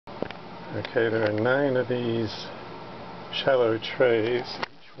Okay, there are 9 of these shallow trays.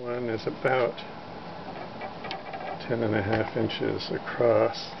 Each one is about 10.5 inches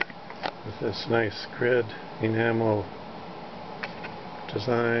across with this nice grid enamel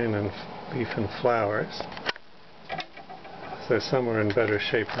design and leaf and flowers. So some are in better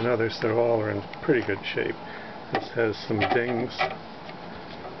shape than others. They're all in pretty good shape. This has some dings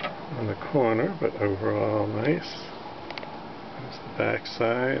on the corner, but overall nice. There's the back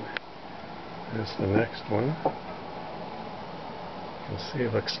side. There's the next one. You can see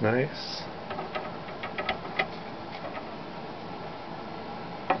it looks nice.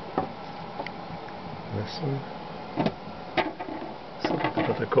 This one. So a little bit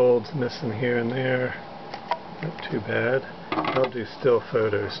of the gold's missing here and there. Not too bad. I'll do still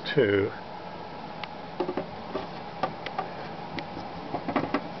photos too.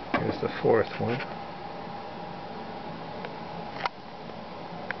 Here's the 4th one.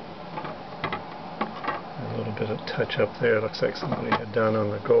 A little bit of touch up there. Looks like somebody had done on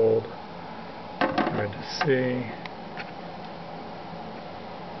the gold. Hard to see.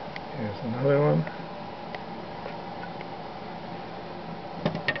 Here's another one.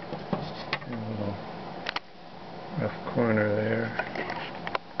 A little rough corner there.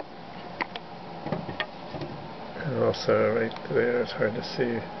 And also right there, it's hard to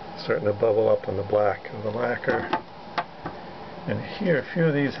see, starting to bubble up on the black of the lacquer. And here, a few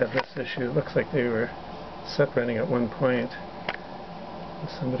of these have this issue. It looks like they were separating at one point.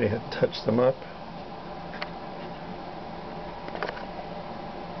 Somebody had touched them up.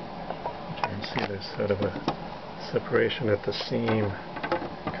 You can see there's sort of a separation at the seam.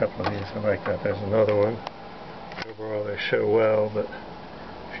 A couple of these are like that. There's another one. Overall they show well, but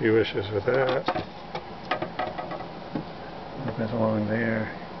a few issues with that. A little bit along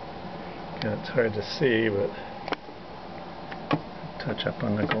there. Again, it's hard to see, but touch up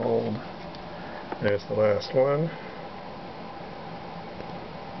on the gold. There's the last one.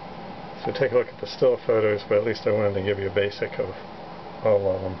 So take a look at the still photos, but at least I wanted to give you a basic of all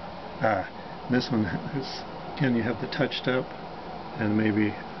of them. This one is, again, you have the touched up and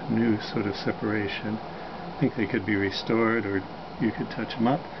maybe new sort of separation. I think they could be restored, or you could touch them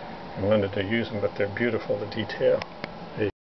up. I wanted to use them, but they're beautiful, the detail.